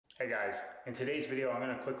Hey guys, in today's video I'm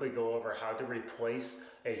going to quickly go over how to replace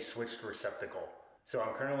a switched receptacle. So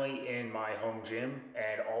I'm currently in my home gym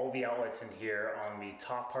and all the outlets in here on the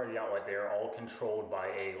top part of the outlet, they are all controlled by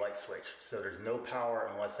a light switch. So there's no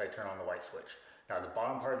power unless I turn on the light switch. Now the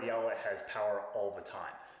bottom part of the outlet has power all the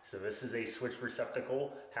time. So this is a switched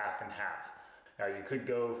receptacle, half and half. Now you could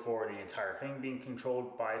go for the entire thing being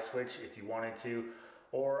controlled by a switch if you wanted to,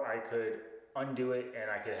 or I could undo it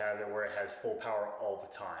and I could have it where it has full power all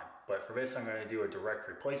the time. But for this, I'm going to do a direct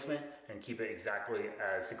replacement and keep it exactly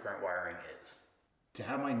as the current wiring is. To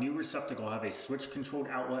have my new receptacle have a switch controlled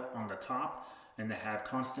outlet on the top and to have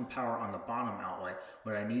constant power on the bottom outlet,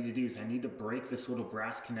 what I need to do is I need to break this little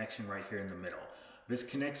brass connection right here in the middle. This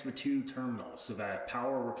connects the two terminals so that if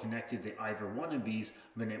power were connected to either one of these,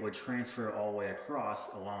 then it would transfer all the way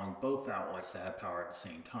across, allowing both outlets to have power at the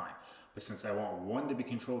same time. But since I want one to be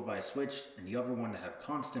controlled by a switch and the other one to have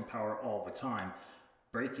constant power all the time,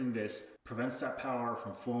 breaking this prevents that power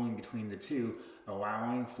from flowing between the two,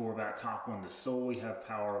 allowing for that top one to solely have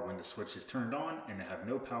power when the switch is turned on and to have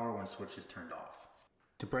no power when the switch is turned off.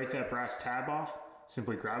 To break that brass tab off,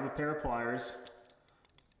 simply grab a pair of pliers,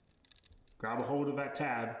 grab a hold of that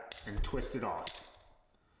tab and twist it off.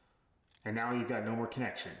 And now you've got no more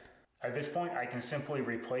connection. At this point, I can simply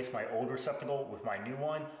replace my old receptacle with my new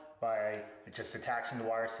one by just attaching the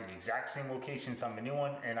wires to the exact same locations on the new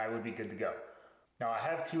one, and I would be good to go. Now I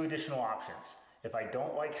have two additional options. If I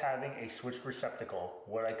don't like having a switched receptacle,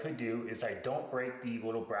 what I could do is I don't break the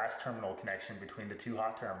little brass terminal connection between the two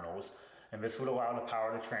hot terminals, and this would allow the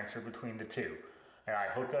power to transfer between the two. And I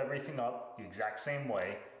hook everything up the exact same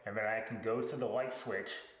way, and then I can go to the light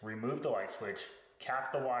switch, remove the light switch,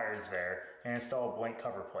 cap the wires there, and install a blank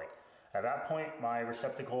cover plate. At that point, my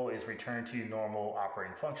receptacle is returned to normal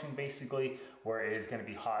operating function basically, where it is going to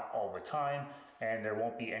be hot all the time and there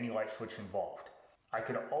won't be any light switch involved. I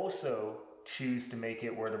could also choose to make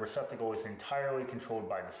it where the receptacle is entirely controlled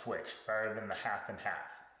by the switch rather than the half and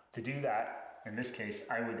half. To do that, in this case,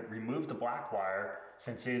 I would remove the black wire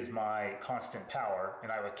since it is my constant power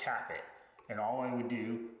and I would cap it. And all I would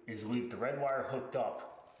do is leave the red wire hooked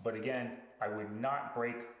up, but again, I would not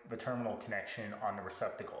break the terminal connection on the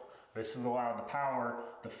receptacle. This would allow the power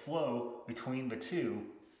to flow between the two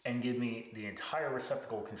and give me the entire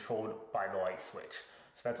receptacle controlled by the light switch.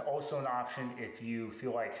 So that's also an option if you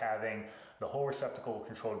feel like having the whole receptacle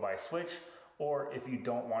controlled by a switch, or if you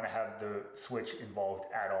don't want to have the switch involved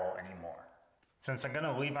at all anymore. Since I'm going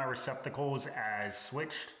to leave my receptacles as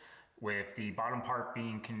switched, with the bottom part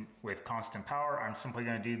being with constant power, I'm simply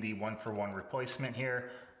going to do the 1-for-1 replacement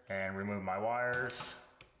here and remove my wires.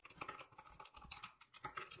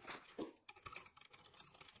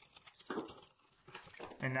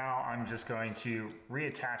 And now I'm just going to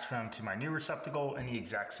reattach them to my new receptacle in the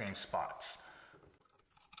exact same spots.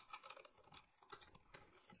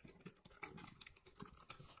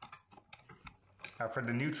 Now for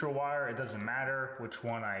the neutral wire, it doesn't matter which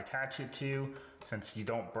one I attach it to, since you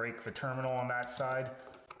don't break the terminal on that side.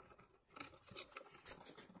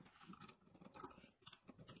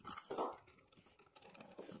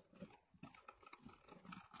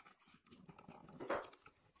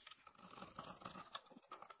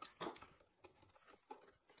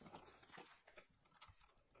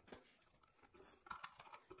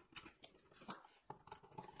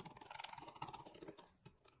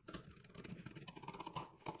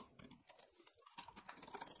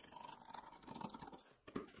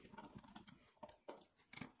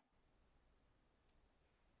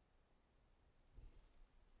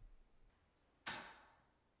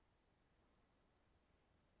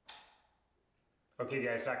 Okay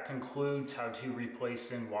guys, that concludes how to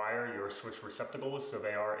replace and wire your switch receptacles. So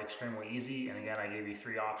they are extremely easy. And again, I gave you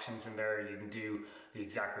 3 options in there. You can do the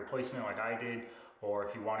exact replacement like I did, or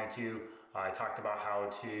if you wanted to, I talked about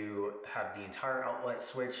how to have the entire outlet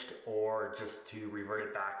switched, or just to revert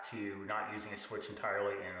it back to not using a switch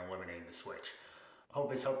entirely and eliminating the switch. I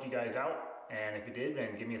hope this helped you guys out. And if it did,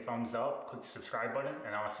 then give me a thumbs up, click the subscribe button,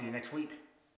 and I'll see you next week.